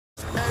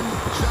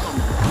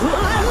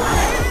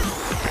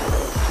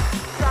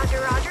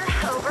Roger, Roger.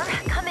 Over.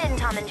 Come in,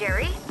 Tom and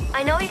Jerry.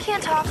 I know you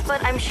can't talk,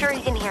 but I'm sure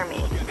you can hear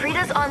me.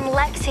 Frida's on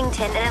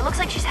Lexington, and it looks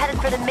like she's headed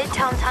for the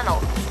Midtown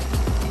Tunnel.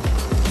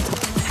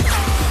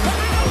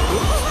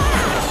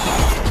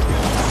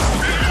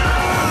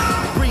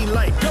 Green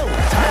light, go!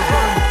 Tires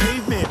on the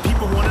pavement.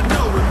 People wanna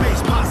know when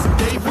Mace, Pops, and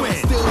Dave went.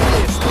 Still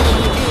here, still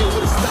in the air.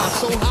 With a stop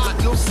so hot,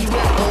 you'll see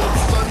where all the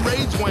sun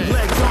rays went.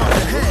 Legs on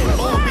the head,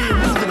 all being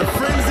moved in a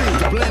frenzy.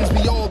 The blends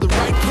be all the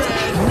right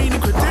cred,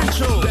 meaning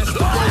credentials. That's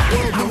the whole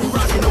world when we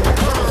rockin' over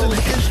curls and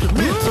the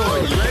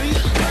instrumental. You ready?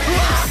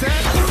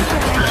 Set.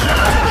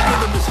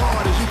 Rhythm as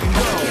hard as you can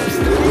go.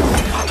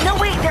 No,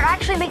 wait, they're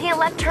actually making a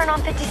left turn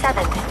on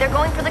 57th. They're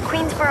going for the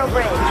Queensboro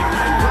Bridge.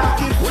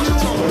 Rocket, what you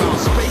talking about?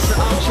 Space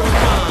out your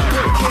mind.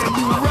 Can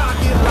you rock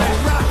it like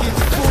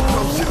rockets, fool?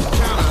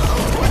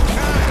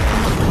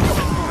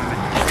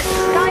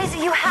 Guys,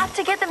 you have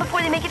to get them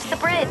before they make it to the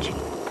bridge.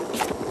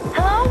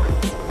 Hello?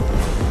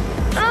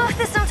 Ugh,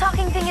 this no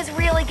talking thing is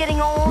really getting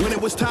old. When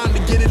it was time to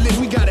get it lit,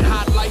 we got it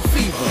hot like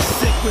fever.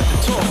 Sick with the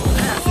talk,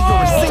 pass to your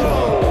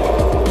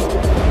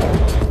receiver.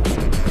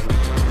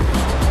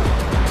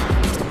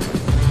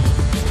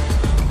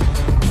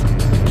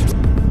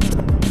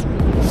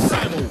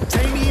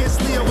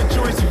 Simultaneously over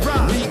Joyce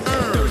Rock. We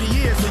earn 30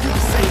 years so you can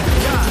save the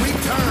yacht. We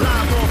turn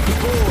live off the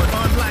board,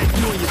 unlike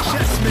you and your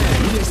chess man.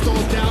 We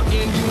install doubt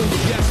in you and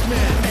your yes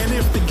man. And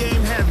if the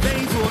game had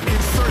veins, we'll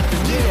insert the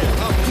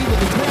yeah. Up people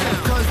the ground.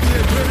 Cause the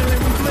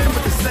adrenaline we blend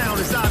with the sound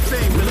is our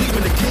fame.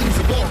 Believing the kings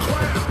of all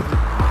crowns.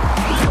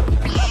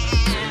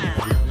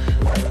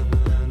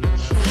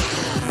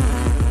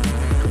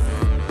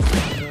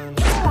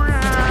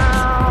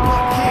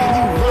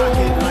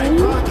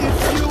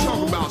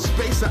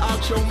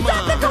 Out your mind.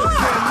 Can you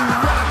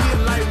rock it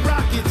like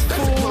rockets?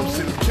 That's a close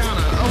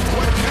encounter of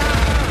what kind?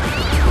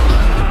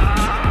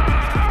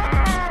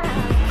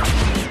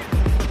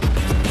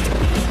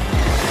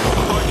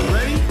 Are you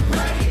ready?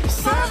 Ready.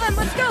 Sullivan,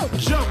 let's go.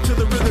 Jump to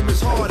the rhythm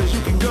as hard as you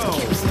can go.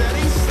 Keep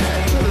steady,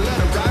 to the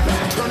letter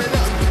right. Turn it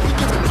up. We're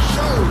giving a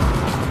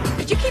show.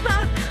 Did you keep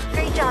up?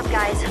 Great job,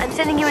 guys. I'm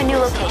sending you a new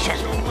location.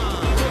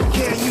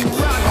 Can you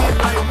rock it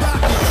like